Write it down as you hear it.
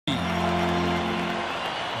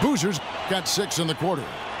Boozer's got 6 in the quarter.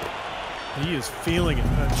 He is feeling it.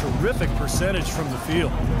 A terrific percentage from the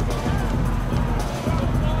field.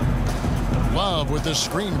 Love with the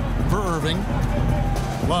screen for Irving.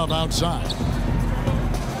 Love outside.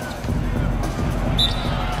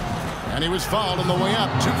 And he was fouled on the way up.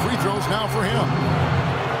 2 free throws now for him.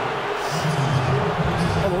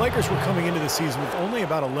 Well, the Lakers were coming into the season with only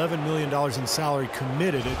about $11 million in salary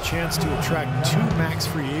committed, a chance to attract 2 max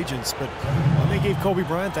free agents, but they gave Kobe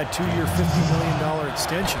Bryant that 2-year, $50 million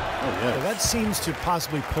extension. So that seems to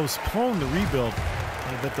possibly postpone the rebuild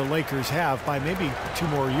that the Lakers have by maybe 2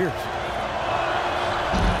 more years.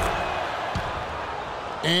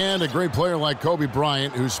 And a great player like Kobe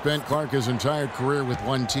Bryant, who spent Clark his entire career with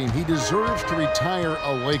one team, he deserves to retire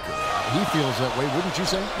a Laker. He feels that way, wouldn't you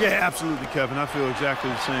say? Yeah, absolutely, Kevin. I feel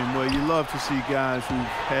exactly the same way. You love to see guys who've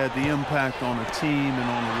had the impact on a team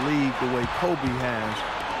and on a league the way Kobe has,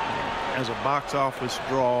 as a box office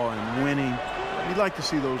draw and winning. You'd like to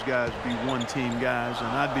see those guys be one-team guys, and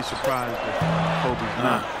I'd be surprised if Kobe's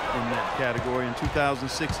not in that category. In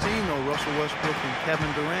 2016, though, Russell Westbrook and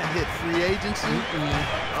Kevin Durant hit free agency.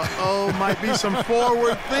 Uh-oh, might be some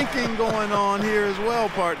forward thinking going on here as well,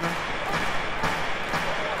 partner.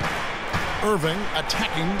 Irving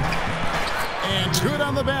attacking, and good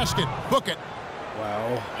on the basket. Book it.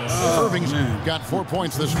 Wow. Irving's got 4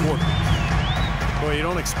 points this quarter. Boy, you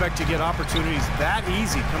don't expect to get opportunities that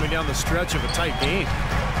easy coming down the stretch of a tight game.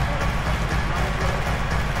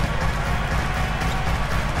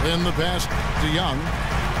 In the pass to Young.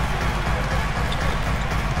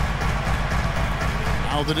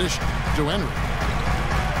 Now the dish to Henry.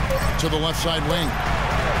 To the left side wing.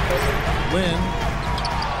 Lynn.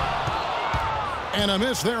 And a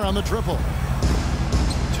miss there on the triple.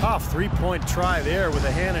 Tough three-point try there with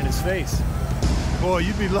a hand in his face. Boy,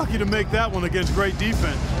 you'd be lucky to make that one against great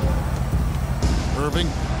defense. Irving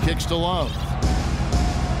kicks to Love.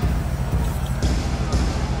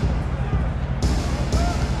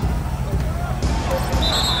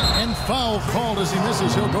 And foul called as he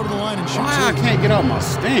misses. He'll go to the line and shoot. Why I can't get out my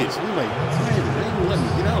stance? I'm like, man, they ain't letting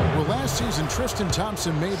me get out. Well, last season, Tristan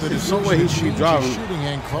Thompson made the decision no way he to should be change driving his shooting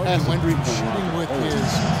hand. Clark past went the from three-point shooting line. with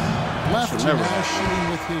his left to now shooting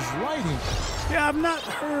with his right hand. Yeah, I've not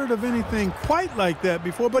heard of anything quite like that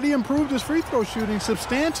before, but he improved his free throw shooting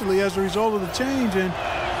substantially as a result of the change, and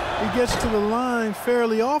he gets to the line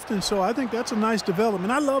fairly often, so I think that's a nice development.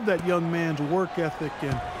 I love that young man's work ethic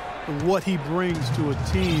and what he brings to a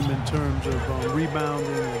team in terms of rebounding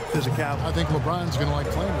and physicality. I think LeBron's going to like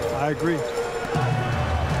playing with him. I agree.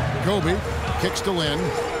 Kobe kicks to Lynn.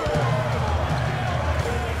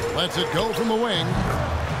 Lets it go from the wing.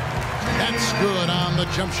 That's good on the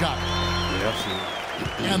jump shot.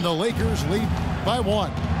 And the Lakers lead by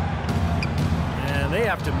 1. And they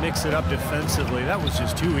have to mix it up defensively. That was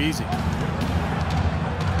just too easy.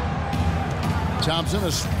 Thompson,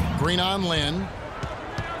 a screen on Lynn.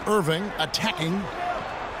 Irving attacking.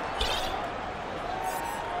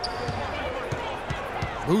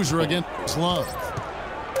 Boozer against Love.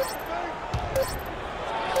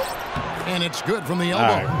 And it's good from the elbow.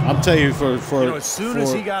 All right. I'm telling you, for as soon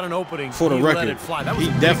as he got an opening, for the he record, let it fly. That was he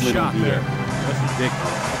a big definitely shot don't do there.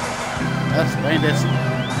 That's ridiculous.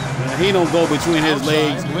 He don't go between his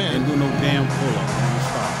legs and do no damn pull-up.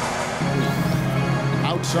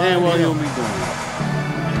 Outside. Damn well he don't be doing it.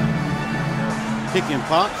 Pick and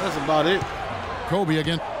pops, that's about it. Kobe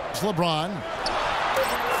against LeBron.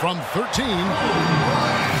 From 13.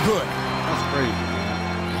 Good. That's crazy.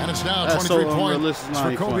 And it's now That's 23 so points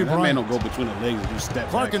for Kobe That man Bryant. don't go between the legs and do step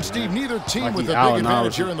Clark back, and Steve, man. neither team Like with he a out big and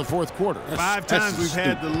advantage out. here in the fourth quarter. Five times we've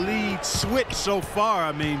had the lead switch so far.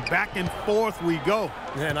 I mean, back and forth we go.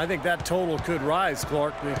 And I think that total could rise,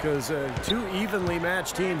 Clark, because 2 evenly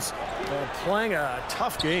matched teams playing a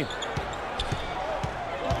tough game.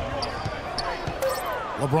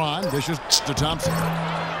 LeBron dishes to Thompson.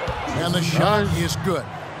 And the shot is good.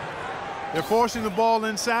 They're forcing the ball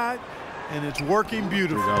inside, and it's working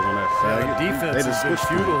beautifully. The defense has been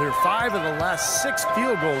futile here. 5 of the last 6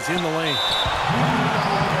 field goals in the lane.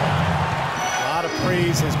 A lot of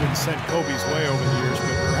praise has been sent Kobe's way over the years,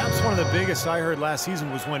 but perhaps one of the biggest I heard last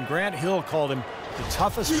season was when Grant Hill called him the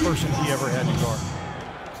toughest person he ever had to guard.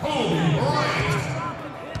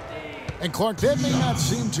 And Clark, that may not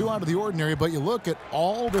seem too out of the ordinary, but you look at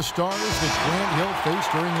all the stars that Grant Hill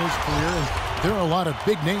faced during his career, and there are a lot of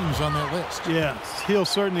big names on that list. Yes, Hill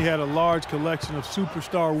certainly had a large collection of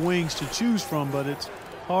superstar wings to choose from, but it's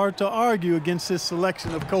hard to argue against this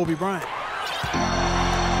selection of Kobe Bryant.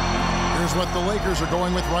 Here's what the Lakers are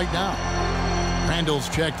going with right now. Randall's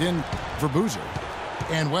checked in for Boozer,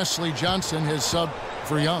 and Wesley Johnson has subbed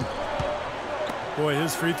for Young. Boy,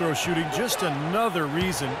 his free throw shooting, just another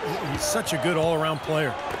reason he's such a good all-around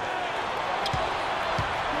player.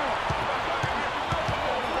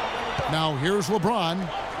 Now here's LeBron.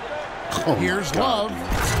 Oh Here's God, Love.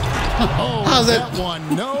 Oh, how's that one,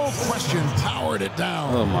 no question, powered it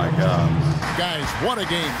down. Oh, my God. Guys, what a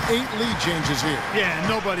game. 8 lead changes here. Yeah,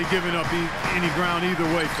 nobody giving up any ground either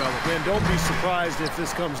way, fella. Man, don't be surprised if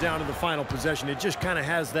this comes down to the final possession. It just kind of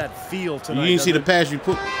has that feel tonight. You didn't see the pass you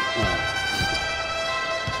put.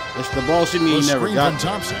 It's the ball shouldn't he never Screen got from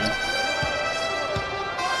Thompson.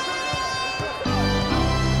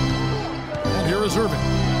 And here is Irving.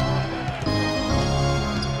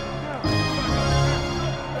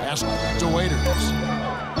 Pass to Waiters.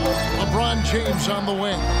 LeBron James on the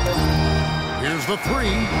wing. Here's the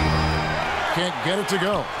three. Can't get it to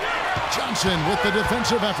go. Johnson with the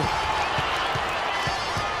defensive effort.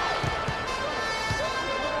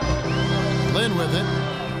 Lynn with it.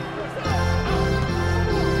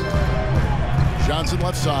 Johnson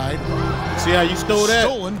left side. See how you stole that?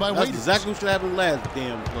 Stolen by That's Waiters. exactly what should happen last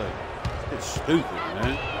damn play. It's stupid,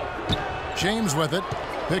 man. James with it.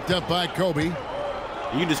 Picked up by Kobe.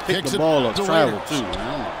 You just pick Kicks the it ball up, to travel Waiters. too, man.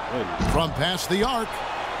 Oh my goodness. From past the arc.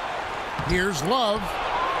 Here's Love.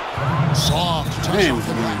 Soft touch Damn, off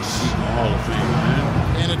the it's glass. Hall of Fame, man.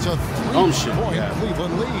 And it's a Dumb shit, 3-point yeah.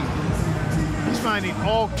 Cleveland lead. He's finding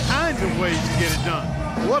all kinds of ways to get it done.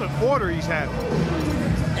 What a quarter he's having.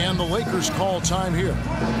 And the Lakers call time here.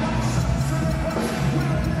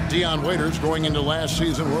 Dion Waiters going into last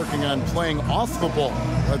season working on playing off the ball.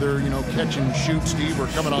 Whether, catch and shoot, Steve, or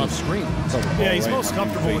coming off screen. Yeah, he's most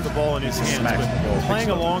comfortable with the ball in his hands, but playing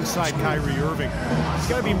alongside Kyrie Irving, he's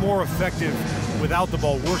got to be more effective without the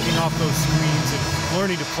ball, working off those screens and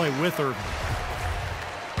learning to play with Irving.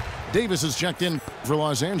 Davis is checked in for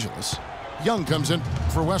Los Angeles. Young comes in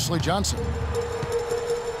for Wesley Johnson.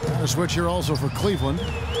 A switch here also for Cleveland.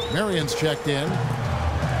 Marion's checked in.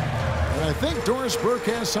 And I think Doris Burke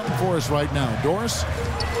has something for us right now. Doris?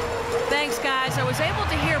 Thanks, guys. I was able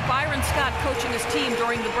to hear Byron Scott coaching his team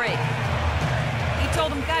during the break. He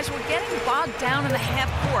told them, guys, we're getting bogged down in the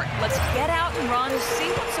half court. Let's get out and run,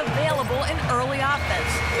 see what's available in early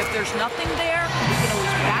offense. If there's nothing there, we can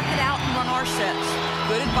always back it out and run our sets.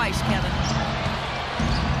 Good advice, Kevin.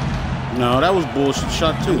 No, that was bullshit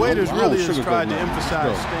shot too. Waiters really has sugarcoat tried to nothing.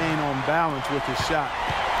 emphasize Let's go. staying on balance with his shot.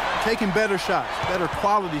 Taking better shots, better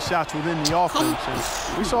quality shots within the offense.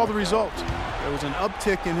 And we saw the results. There was an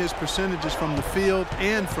uptick in his percentages from the field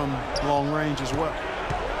and from long range as well.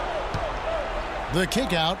 The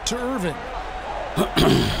kick out to Irving.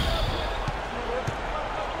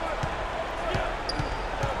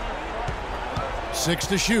 6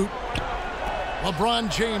 to shoot.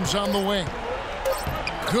 LeBron James on the wing.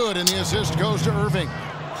 Good, and the assist goes to Irving.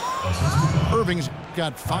 Irving's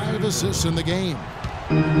got 5 assists in the game.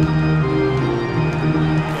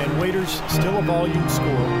 And Waiters still a volume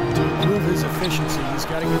scorer. To improve his efficiency, he's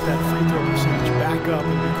got to get that free throw percentage back up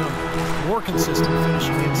and become more consistent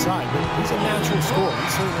finishing inside. But he's a natural scorer. He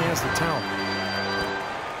certainly has the talent.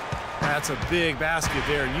 That's a big basket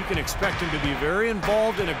there. You can expect him to be very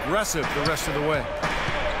involved and aggressive the rest of the way.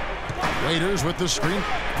 Waiters with the screen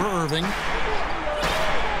for Irving.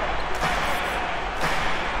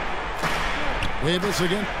 Davis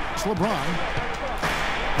against LeBron.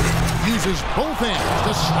 Uses both hands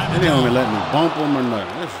to slam it They don't even down. let me bump him or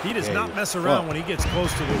nothing. That's He does gay not as mess around fuck. when he gets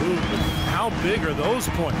close to the hoop. But how big are those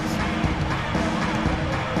points?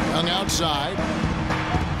 Young outside.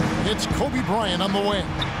 It's Kobe Bryant on the wing.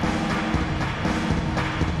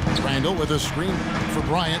 Randall with a screen for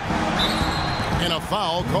Bryant. And a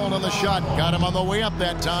foul called on the shot. Got him on the way up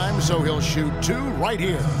that time, so he'll shoot 2 right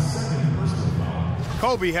here.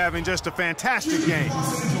 Kobe having just a fantastic game.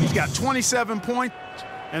 He's got 27 points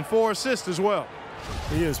and 4 assists as well.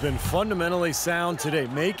 He has been fundamentally sound today,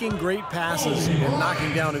 making great passes and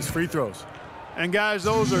knocking down his free throws. And guys,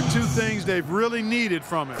 those are 2 things they've really needed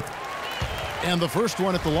from him. And the first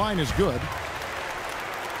one at the line is good.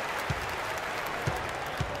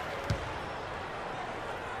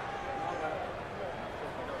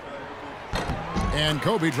 And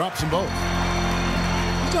Kobe drops them both.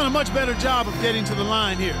 He's done a much better job of getting to the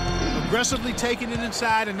line here. Aggressively taking it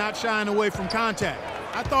inside and not shying away from contact.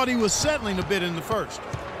 I thought he was settling a bit in the first.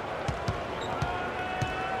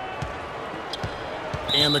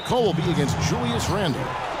 And the call will be against Julius Randle.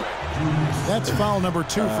 That's foul number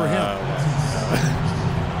 2 for him.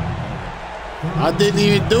 I didn't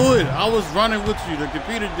even do it. I was running with you. The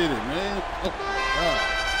computer did it, man. Oh, God.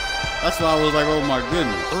 That's why I was like, oh, my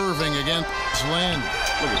goodness. Irving against Lynn.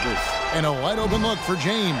 Look at this. And a wide open look for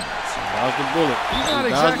James. How's the bullet? He's not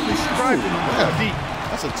exactly striping him deep.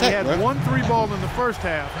 That's a He tech, had bro. 1 3-ball in the first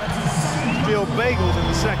half. Still bagels in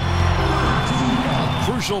the second.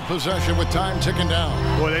 Crucial possession with time ticking down.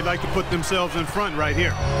 Boy, they'd like to put themselves in front right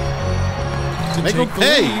here. To Make him take the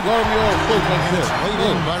pay. lead, Guard me all close like and this. it's laid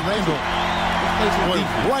in by Randall. Play some Boy,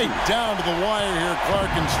 defense. right down to the wire here,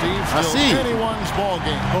 Clark and Steve. I Still see. anyone's ball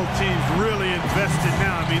game. Both teams really invested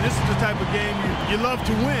now. I mean, this is the type of game you love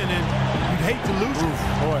to win, and you'd hate to lose it.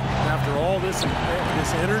 Boy, after all this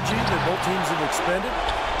energy that both teams have expended,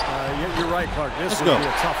 you're right, Clark. This Let's would go. be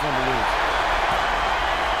a tough one to lose.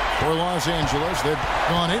 For Los Angeles, they've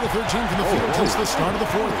gone 8 of 13 from the field since the start of the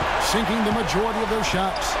fourth, sinking the majority of their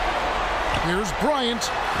shots. Here's Bryant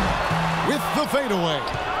with the fadeaway.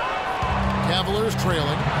 Cavaliers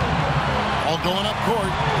trailing. All going up court.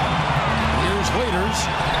 Here's Waiters.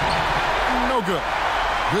 No good.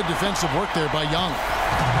 Good defensive work there by Young.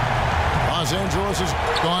 Los Angeles has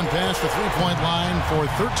gone past the three-point line for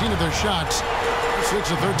 13 of their shots.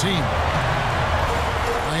 6 of 13.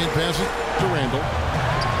 Bryant passes to Randall.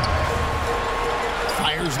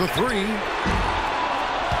 Fires the three.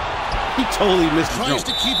 He totally missed the Tries jump.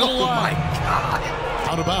 to keep it alive.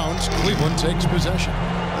 Out of bounds. Cleveland takes possession.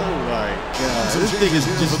 Oh my God. Some This thing is changes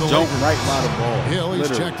here just for the jumped Lakers. right by the ball. Hill, he's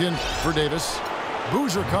Literally. checked in for Davis.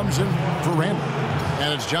 Boozer comes in for Randall.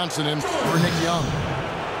 And it's Johnson in for Nick Young.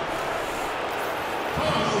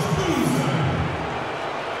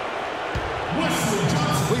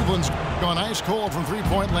 Cleveland's gone ice cold from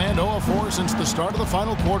three-point land, 0 of 4 since the start of the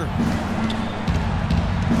final quarter.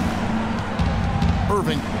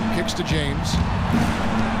 Irving kicks to James.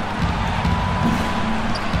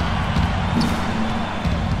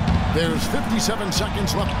 There's 57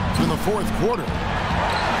 seconds left in the fourth quarter.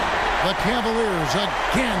 The Cavaliers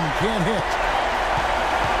again can't hit.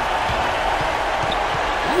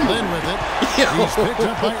 Lynn with it. He's picked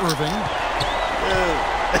up by Irving.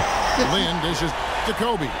 Lynn dishes to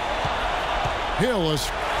Kobe. Hill is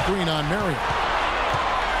screen on Marion.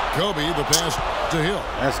 Kobe, the pass to Hill.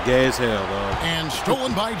 That's gay as hell, dog. And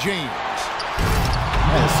stolen by James.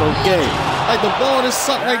 That's so gay. Like the ball just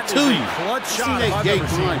sucked right That to is a you. clutch You shot seen if that I've gay ever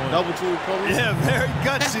seen grind one. double team Kobe? Yeah, very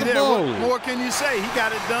That's gutsy the there. ball. What more can you say? He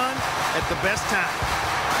got it done at the best time.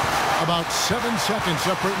 About 7 seconds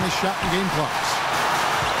separating the shot and game clocks.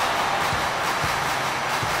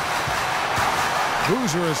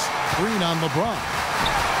 Boozer is screen on LeBron.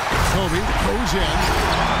 Kobe goes in.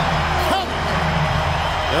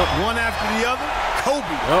 Yep. One after the other, Kobe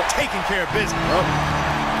taking care of business. Yep.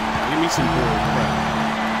 Give me some bull crap.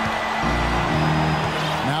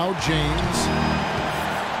 Now James.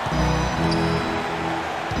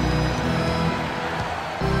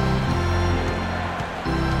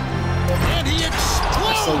 And he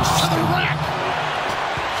explodes to the rack.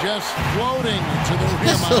 Just floating to the rim.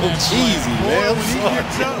 That's so on that cheesy, play. man. I'm When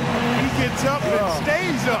sorry. he gets up and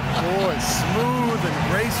stays up. Boy, smooth and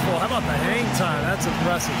graceful. How about the hang time? That's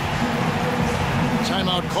impressive.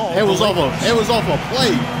 Timeout call. It was off a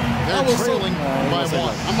play. They're That was trailing by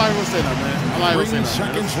one. I'm not even gonna say that, man. I'm not even 3 gonna say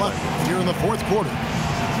that. seconds left here in the fourth quarter.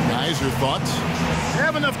 Guys, your thoughts? They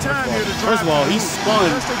have enough time here to drive. First of all, he spun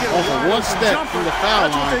Unless they get a off of wide one open step jumper, from the foul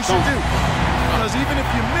that's what line. they should do. Because even if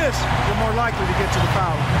you miss, you're more likely to get to the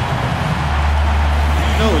foul line.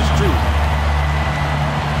 You know it's true.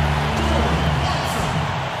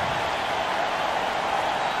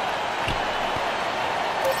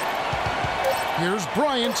 Here's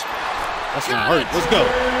Bryant. That's gonna hurt. Let's go.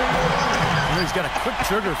 And he's got a quick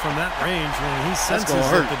trigger from that range when he senses gonna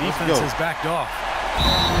hurt. that the Let's defense go. has backed off.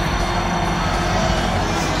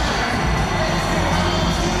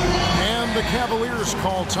 And the Cavaliers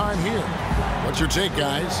call time here. What's your take,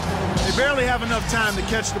 guys? They barely have enough time to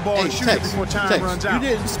catch the ball Hey, and shoot Tex, it before time Tex, runs you out.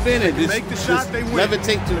 didn't spin it. They Just make the shot, they win.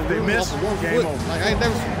 levitate to the If they rim miss, off of 1 game foot. over. Like I ain't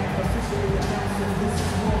never.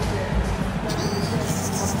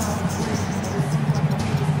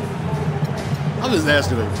 I'm just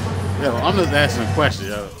asking I'm just asking a question,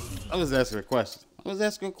 yo. I'm just asking a question. I'm just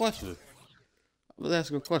asking a question. I'm just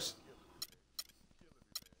asking a question.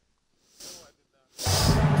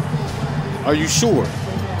 Are you sure?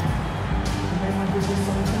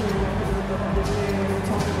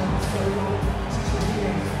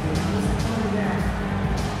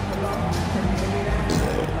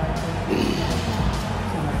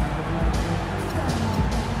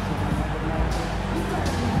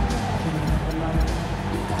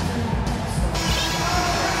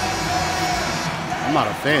 I'm not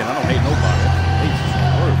a fan. I don't hate nobody. Hate is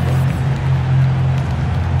a word, bro.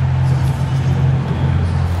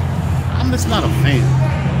 I'm just not a fan.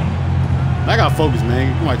 I gotta focus,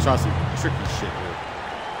 man. You might try some tricky shit here.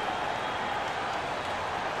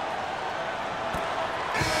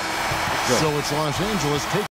 So it's Los Angeles taking